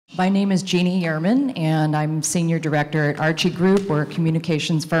My name is Jeannie Yerman, and I'm Senior Director at Archie Group. We're a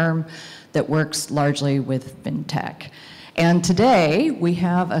communications firm that works largely with FinTech. And today, we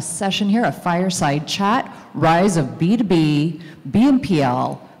have a session here, a fireside chat, Rise of B2B,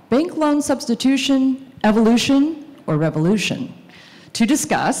 BNPL, Bank Loan Substitution, Evolution, or Revolution. To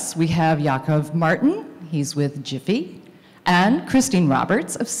discuss, we have Yaakov Martin, he's with Jiffy, and Christine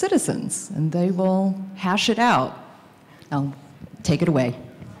Roberts of Citizens, and they will hash it out. I'll take it away.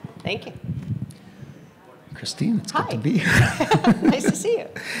 Thank you. Christine, it's good Hi. to be here. Nice to see you.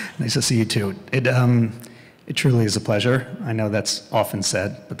 Nice to see you too. It truly is a pleasure. I know that's often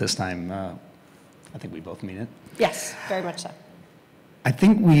said, but this time I think we both mean it. Yes, very much so. I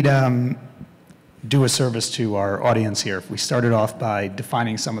think we'd do a service to our audience here if we started off by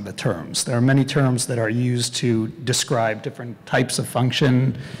defining some of the terms. There are many terms that are used to describe different types of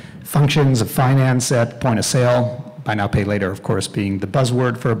functions of finance at point of sale. Buy now, pay later, of course, being the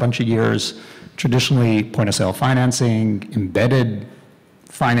buzzword for a bunch of years. Traditionally, point of sale financing, embedded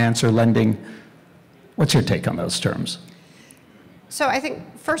finance or lending. What's your take on those terms? So I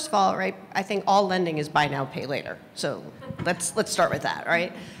think, first of all, right, I think all lending is buy now, pay later. So let's start with that,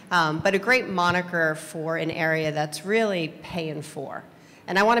 right? But a great moniker for an area that's really paying for.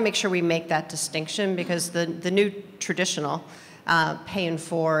 And I want to make sure we make that distinction because the new traditional paying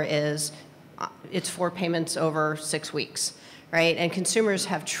for is it's 4 payments over 6 weeks, right? And consumers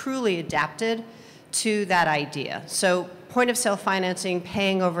have truly adapted to that idea. So point of sale financing,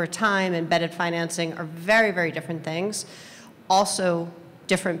 paying over time, embedded financing are very, very different things. Also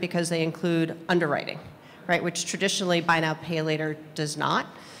different because they include underwriting, right? Which traditionally buy now, pay later does not.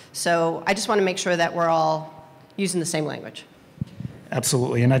 So I just want to make sure that we're all using the same language.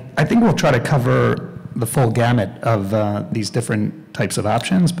 Absolutely, and I think we'll try to cover the full gamut of these different types of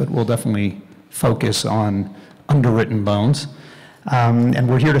options, but we'll definitely focus on underwritten loans. And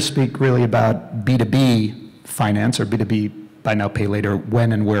we're here to speak really about B2B finance or B2B buy now, pay later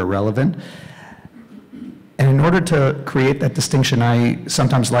when and where relevant. And in order to create that distinction, I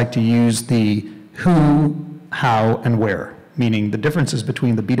sometimes like to use the who, how, and where, meaning the differences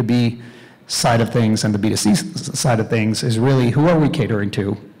between the B2B side of things and the B2C side of things is really who are we catering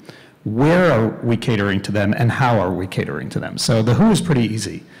to, where are we catering to them, and how are we catering to them. So the who is pretty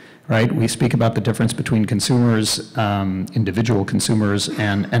easy. Right? We speak about the difference between consumers, individual consumers,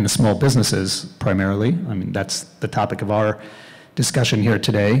 and the small businesses primarily. I mean, that's the topic of our discussion here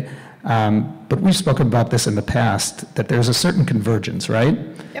today. But we've spoken about this in the past, that there's a certain convergence, right?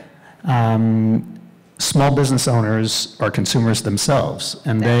 Yep. Small business owners are consumers themselves,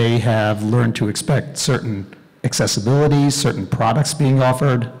 and they have learned to expect certain accessibility, certain products being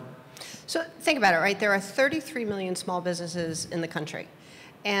offered. So think about it, right? There are 33 million small businesses in the country.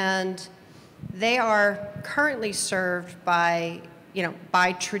 And they are currently served by,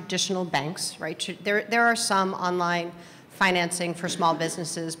 by traditional banks, right? There are some online financing for small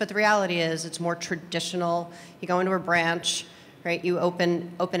businesses, but the reality is it's more traditional. You go into a branch, right? You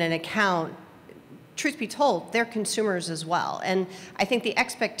open an account. Truth be told, they're consumers as well. And I think the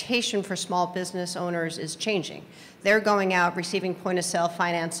expectation for small business owners is changing. They're going out, receiving point of sale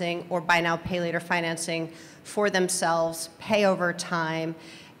financing or buy now, pay later financing for themselves, pay over time.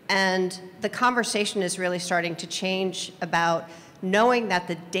 And the conversation is really starting to change about knowing that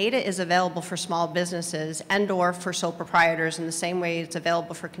the data is available for small businesses and or for sole proprietors in the same way it's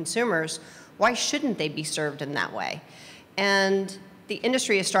available for consumers. Why shouldn't they be served in that way? And the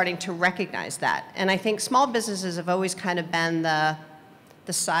industry is starting to recognize that. And I think small businesses have always kind of been the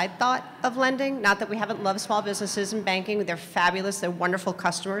side thought of lending. Not that we haven't loved small businesses in banking. They're fabulous. They're wonderful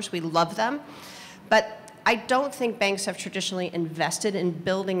customers. We love them. But I don't think banks have traditionally invested in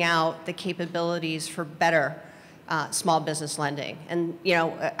building out the capabilities for better small business lending. And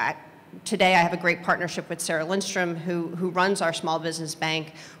today I have a great partnership with Sarah Lindstrom, who runs our small business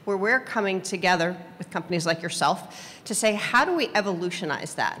bank, where we're coming together with companies like yourself to say, how do we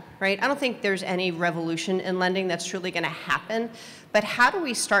evolutionize that, right? I don't think there's any revolution in lending that's truly going to happen, but how do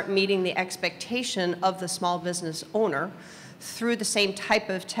we start meeting the expectation of the small business owner through the same type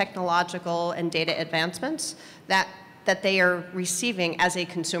of technological and data advancements that they are receiving as a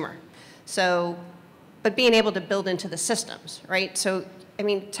consumer? So, but being able to build into the systems, right? So, I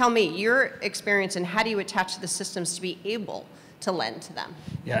mean, tell me your experience and how do you attach to the systems to be able to lend to them?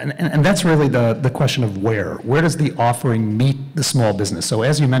 Yeah, and that's really the question of where. Where does the offering meet the small business? So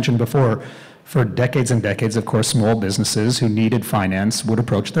as you mentioned before, for decades and decades, of course, small businesses who needed finance would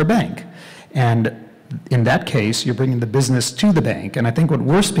approach their bank. And in that case, you're bringing the business to the bank. And I think what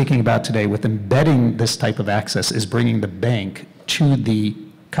we're speaking about today with embedding this type of access is bringing the bank to the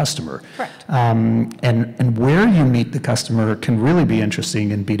customer. Correct. And where you meet the customer can really be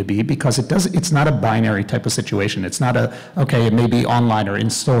interesting in B2B because it's not a binary type of situation. It's not okay, it may be online or in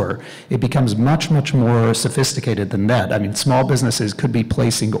store. It becomes much, much more sophisticated than that. I mean, small businesses could be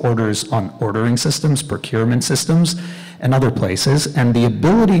placing orders on ordering systems, procurement systems, and other places. And the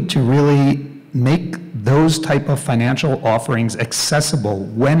ability to really make those type of financial offerings accessible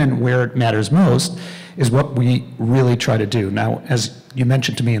when and where it matters most is what we really try to do. Now, as you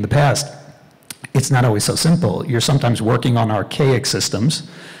mentioned to me in the past, it's not always so simple. You're sometimes working on archaic systems,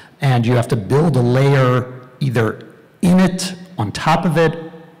 and you have to build a layer either in it, on top of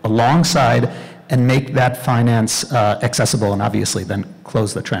it, alongside, and make that finance accessible, and obviously then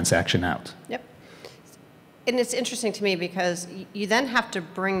close the transaction out. Yep. And it's interesting to me because you then have to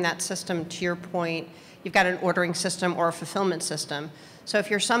bring that system to your point. You've got an ordering system or a fulfillment system. So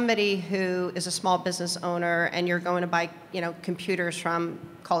if you're somebody who is a small business owner and you're going to buy, computers from,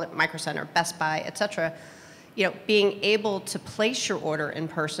 call it Micro Center, Best Buy, et cetera, being able to place your order in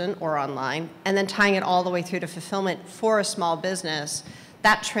person or online and then tying it all the way through to fulfillment for a small business,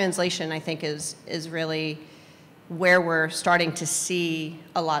 that translation, I think, is really where we're starting to see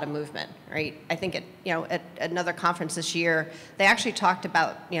a lot of movement, right? I think at another conference this year, they actually talked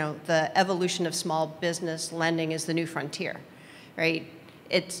about, the evolution of small business lending is the new frontier, right?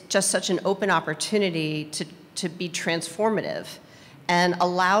 It's just such an open opportunity to be transformative and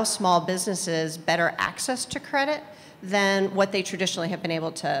allow small businesses better access to credit than what they traditionally have been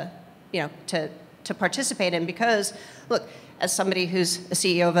able to, to participate in. Because, look, as somebody who's a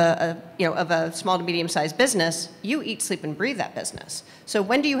CEO of a small to medium-sized business, you eat, sleep, and breathe that business. So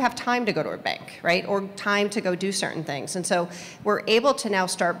when do you have time to go to a bank, right? Or time to go do certain things? And so we're able to now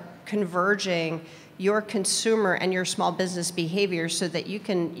start converging your consumer and your small business behavior so that you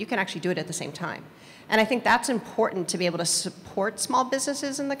can actually do it at the same time. And I think that's important to be able to support small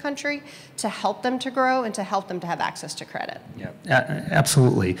businesses in the country, to help them to grow and to help them to have access to credit. Yeah,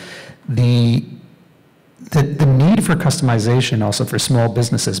 absolutely. The need for customization also for small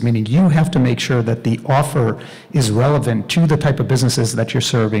businesses, meaning you have to make sure that the offer is relevant to the type of businesses that you're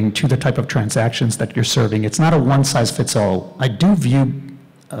serving, to the type of transactions that you're serving. It's not a one-size-fits-all. I do view,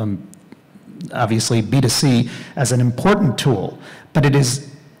 obviously, B2C as an important tool, but it is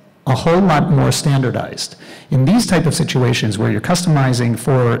a whole lot more standardized. In these type of situations where you're customizing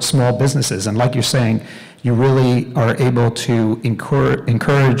for small businesses, and like you're saying, you really are able to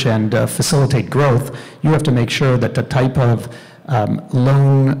encourage and facilitate growth, you have to make sure that the type of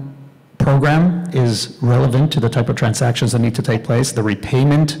loan program is relevant to the type of transactions that need to take place. The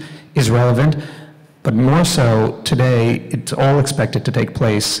repayment is relevant, but more so today, it's all expected to take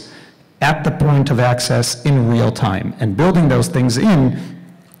place at the point of access in real time. And building those things in,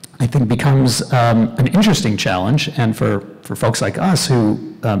 I think, becomes an interesting challenge, and for folks like us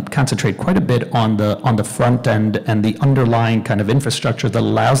who concentrate quite a bit on the front end and the underlying kind of infrastructure that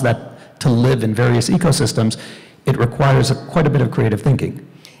allows that to live in various ecosystems, it requires quite a bit of creative thinking.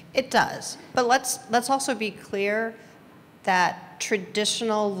 It does, but let's also be clear that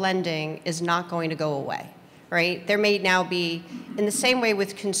traditional lending is not going to go away, right? There may now be, in the same way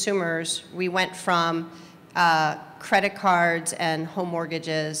with consumers, we went from credit cards and home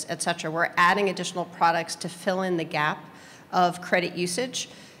mortgages, et cetera. We're adding additional products to fill in the gap of credit usage.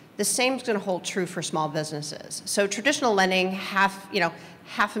 The same is going to hold true for small businesses. So traditional lending, $500,000,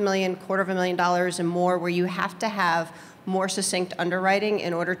 $250,000 and more, where you have to have more succinct underwriting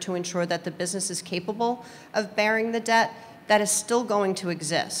in order to ensure that the business is capable of bearing the debt, that is still going to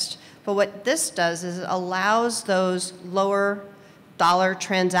exist. But what this does is it allows those lower dollar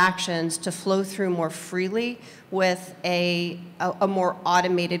transactions to flow through more freely with a more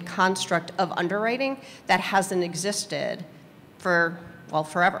automated construct of underwriting that hasn't existed for, well,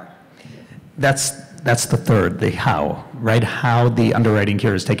 forever. That's the third, the how, right? How the underwriting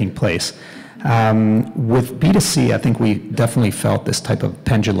here is taking place. With B2C, I think we definitely felt this type of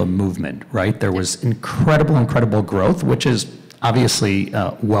pendulum movement, right? There was incredible growth, which is obviously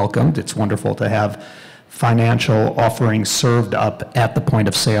welcomed. It's wonderful to have financial offerings served up at the point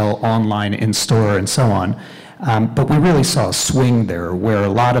of sale, online, in store, and so on. But we really saw a swing there where a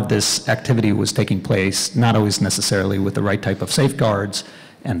lot of this activity was taking place, not always necessarily with the right type of safeguards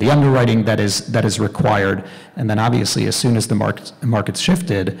and the underwriting that is required. And then obviously, as soon as the markets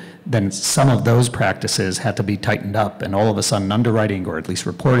shifted, then some of those practices had to be tightened up, and all of a sudden underwriting, or at least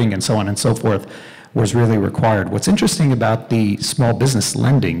reporting and so on and so forth, was really required. What's interesting about the small business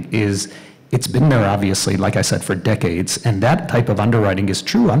lending is it's been there, obviously, like I said, for decades, and that type of underwriting is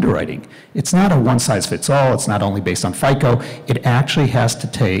true underwriting. It's not a one-size-fits-all. It's not only based on FICO. It actually has to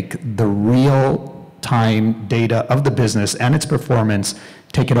take the real-time data of the business and its performance,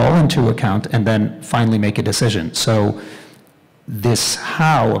 take it all into account, and then finally make a decision. So this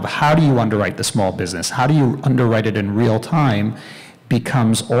how do you underwrite the small business, how do you underwrite it in real time,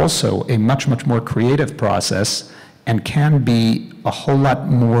 becomes also a much, much more creative process and can be a whole lot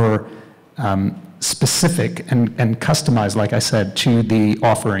more specific and customized, like I said, to the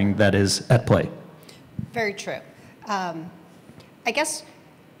offering that is at play. Very true. I guess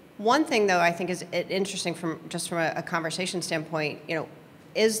one thing, though, I think is interesting from a conversation standpoint,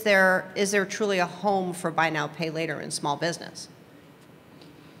 is there truly a home for buy now, pay later in small business?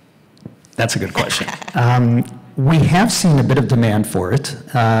 That's a good question. We have seen a bit of demand for it,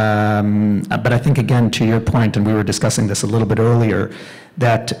 but I think, again, to your point, and we were discussing this a little bit earlier,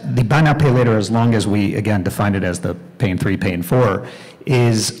 that the buy now, pay later, as long as we, again, define it as the pay in 3, pay in 4,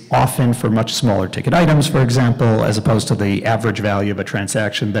 is often for much smaller ticket items, for example, as opposed to the average value of a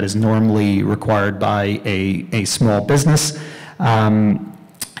transaction that is normally required by a small business.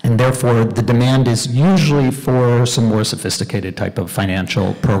 And therefore, the demand is usually for some more sophisticated type of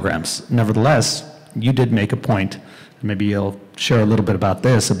financial programs. Nevertheless, you did make a point, maybe you'll share a little bit about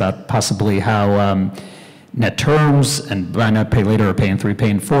this, about possibly how net terms and buy now, pay later, or pay in 3, pay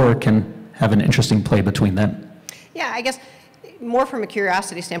in 4 can have an interesting play between them. Yeah, I guess more from a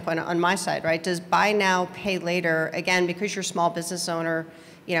curiosity standpoint on my side, right? Does buy now, pay later, again, because you're a small business owner,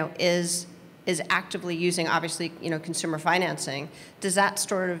 is actively using, obviously, consumer financing, does that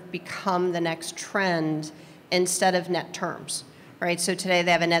sort of become the next trend instead of net terms, right? So today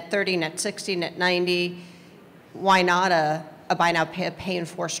they have a net 30, net 60, net 90. Why not a buy now, pay in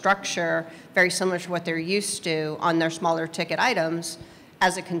 4 structure, very similar to what they're used to on their smaller ticket items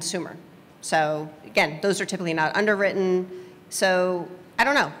as a consumer? So again, those are typically not underwritten. So I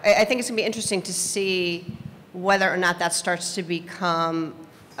don't know. I think it's going to be interesting to see whether or not that starts to become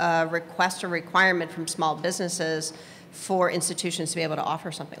a request or requirement from small businesses for institutions to be able to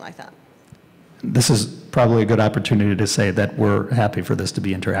offer something like that. This is probably a good opportunity to say that we're happy for this to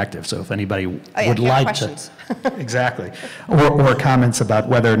be interactive. So if anybody would like questions. to, exactly, or comments about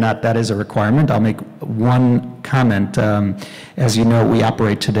whether or not that is a requirement, I'll make one comment. As you know, we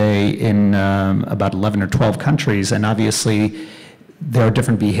operate today in about 11 or 12 countries, and obviously there are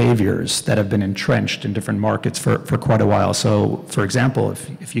different behaviors that have been entrenched in different markets for quite a while. So, for example,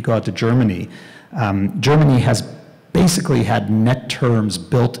 if you go out to Germany, Germany has basically had net terms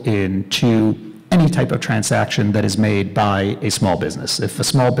built into any type of transaction that is made by a small business. If a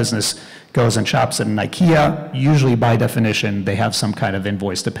small business goes and shops at an IKEA, usually by definition, they have some kind of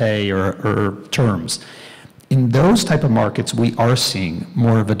invoice to pay or terms. In those type of markets, we are seeing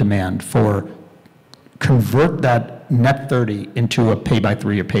more of a demand for convert that net 30 into a pay by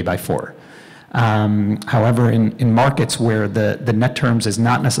 3 or pay by 4. However, in markets where the net terms is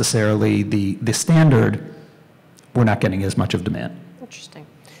not necessarily the standard, we're not getting as much of demand. Interesting.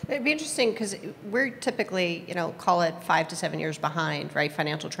 It'd be interesting because we're typically, call it 5 to 7 years behind, right,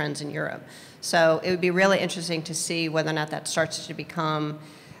 financial trends in Europe. So it would be really interesting to see whether or not that starts to become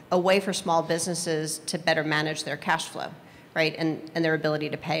a way for small businesses to better manage their cash flow, right, and their ability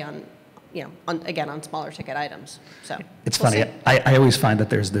to pay on on smaller ticket items. So it's funny. I always find that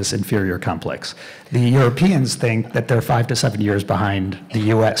there's this inferior complex. The Europeans think that they're 5 to 7 years behind the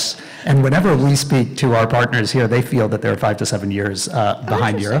U.S. And whenever we speak to our partners here, they feel that they're 5 to 7 years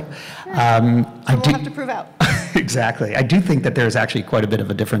behind Europe. Yeah. So we'll have to prove out. Exactly. I do think that there's actually quite a bit of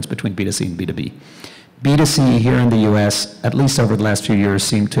a difference between B2C and B2B. B2C here in the U.S., at least over the last few years,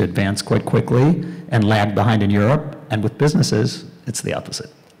 seemed to advance quite quickly and lag behind in Europe. And with businesses, it's the opposite.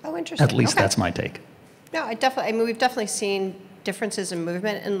 Oh, interesting. At least that's my take. No, we've definitely seen differences in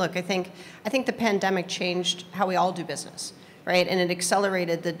movement. And look, I think the pandemic changed how we all do business, right? And it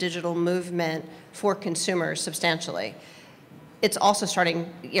accelerated the digital movement for consumers substantially. It's also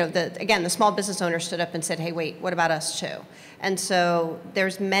starting, the small business owner stood up and said, hey, wait, what about us too? And so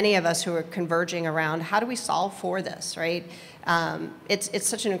there's many of us who are converging around how do we solve for this, right? It's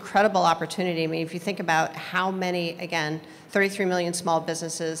such an incredible opportunity. I mean, if you think about how many, again, 33 million small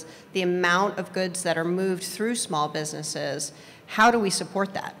businesses, the amount of goods that are moved through small businesses, how do we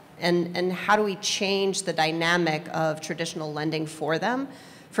support that? And how do we change the dynamic of traditional lending for them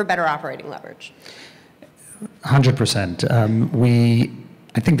for better operating leverage? 100%.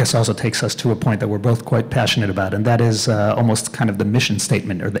 I think this also takes us to a point that we're both quite passionate about, and that is almost kind of the mission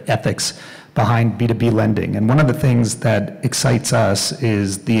statement or the ethics behind B2B lending. And one of the things that excites us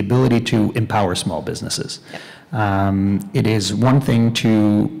is the ability to empower small businesses. Yep. It is one thing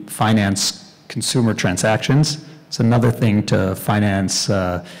to finance consumer transactions. It's another thing to finance,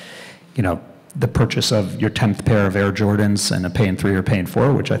 the purchase of your 10th pair of Air Jordans and a pay in 3 or pay in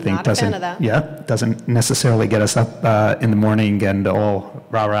 4, which I think Not a fan of that. doesn't necessarily get us up in the morning and all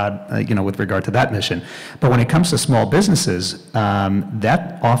rah-rah, with regard to that mission. But when it comes to small businesses,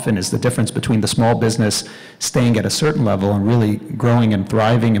 that often is the difference between the small business staying at a certain level and really growing and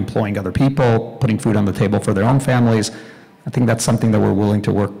thriving, employing other people, putting food on the table for their own families. I think that's something that we're willing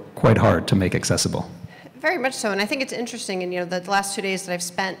to work quite hard to make accessible. Very much so, and I think it's interesting, and the last 2 days that I've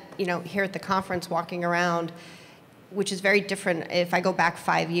spent, here at the conference walking around, which is very different if I go back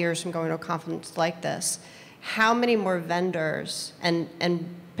 5 years from going to a conference like this, how many more vendors and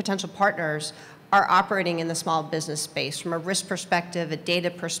potential partners are operating in the small business space from a risk perspective, a data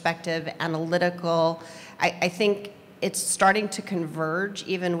perspective, analytical. I think it's starting to converge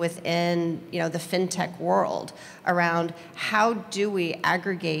even within the fintech world around how do we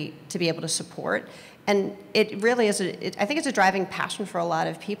aggregate to be able to support. And it really is, I think it's a driving passion for a lot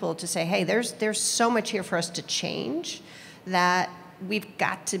of people to say, hey, there's so much here for us to change that we've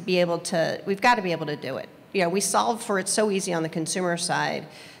got to be able to do it. We solve for it so easy on the consumer side.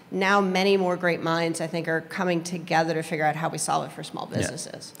 Now many more great minds, I think, are coming together to figure out how we solve it for small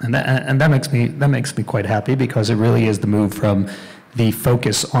businesses. Yeah. And that makes me quite happy, because it really is the move from the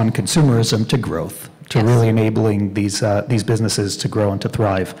focus on consumerism to growth, to Yes. really enabling these businesses to grow and to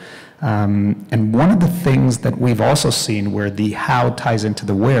thrive. And one of the things that we've also seen where the how ties into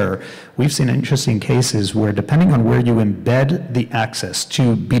the where, we've seen interesting cases where, depending on where you embed the access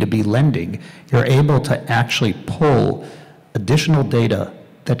to B2B lending, you're able to actually pull additional data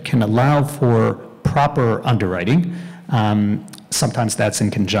that can allow for proper underwriting. Sometimes that's in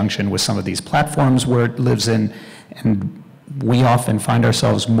conjunction with some of these platforms where it lives in, and we often find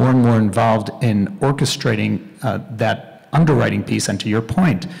ourselves more and more involved in orchestrating that underwriting piece. And to your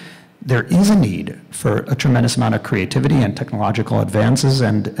point, there is a need for a tremendous amount of creativity and technological advances,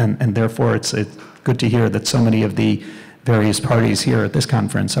 and therefore it's good to hear that so many of the various parties here at this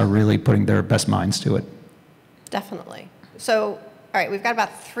conference are really putting their best minds to it. Definitely. So, all right, we've got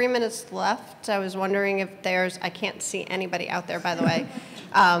about 3 minutes left. I was wondering if I can't see anybody out there, by the way,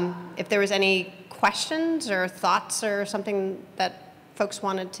 if there was any questions or thoughts or something that folks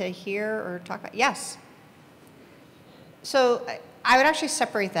wanted to hear or talk about. Yes. So I would actually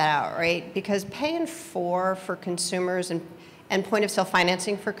separate that out, right? Because pay in 4 for consumers and point of sale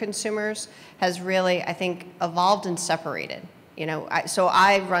financing for consumers has really, I think, evolved and separated. So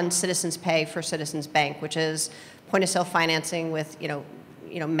I run Citizens Pay for Citizens Bank, which is point of sale financing with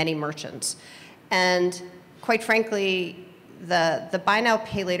many merchants. And quite frankly, the buy now,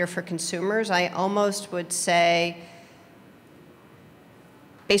 pay later for consumers, I almost would say,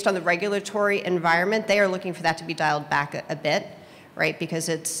 based on the regulatory environment, they are looking for that to be dialed back a bit, right? Because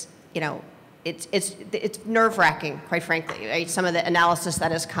it's nerve-wracking, quite frankly, right? Some of the analysis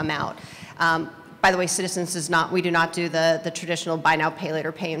that has come out. By the way, Citizens we do not do the traditional buy now, pay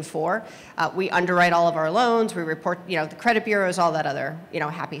later, pay in 4. We underwrite all of our loans, we report, the credit bureaus, all that other,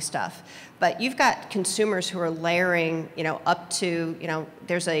 happy stuff. But you've got consumers who are layering, up to,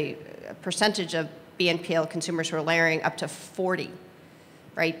 there's a percentage of BNPL consumers who are layering up to 40,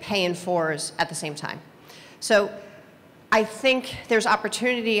 right, pay in 4s at the same time. So I think there's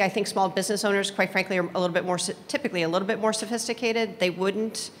opportunity. I think small business owners, quite frankly, are typically a little bit more sophisticated. They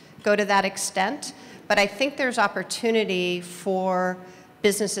wouldn't go to that extent. But I think there's opportunity for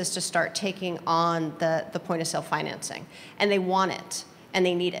businesses to start taking on the point of sale financing. And they want it, and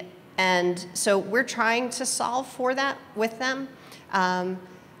they need it. And so we're trying to solve for that with them.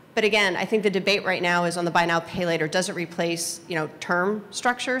 But again, I think the debate right now is on the buy now, pay later. Does it replace, term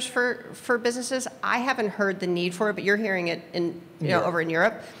structures for businesses? I haven't heard the need for it, but you're hearing it over in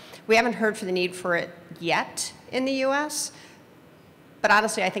Europe. We haven't heard for the need for it yet in the U.S., but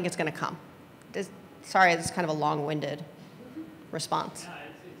honestly, I think it's going to come. Sorry, this is kind of a long-winded response. Yeah,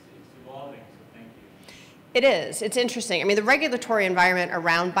 it's evolving, so thank you. It is. It's interesting. I mean, the regulatory environment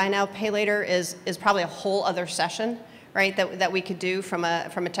around buy now, pay later is probably a whole other session, right, that we could do from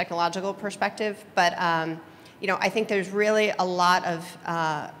a technological perspective. But I think there's really a lot of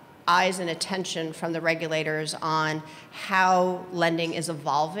eyes and attention from the regulators on how lending is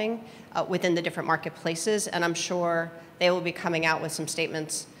evolving within the different marketplaces, and I'm sure they will be coming out with some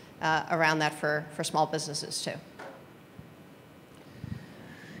statements around that for small businesses too.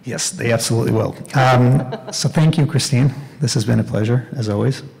 Yes, they absolutely will. So thank you, Christine. This has been a pleasure, as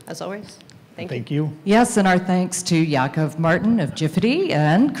always. As always. Thank you. Yes, and our thanks to Yakov Martin of Jiffity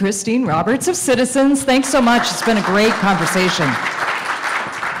and Christine Roberts of Citizens. Thanks so much. It's been a great conversation.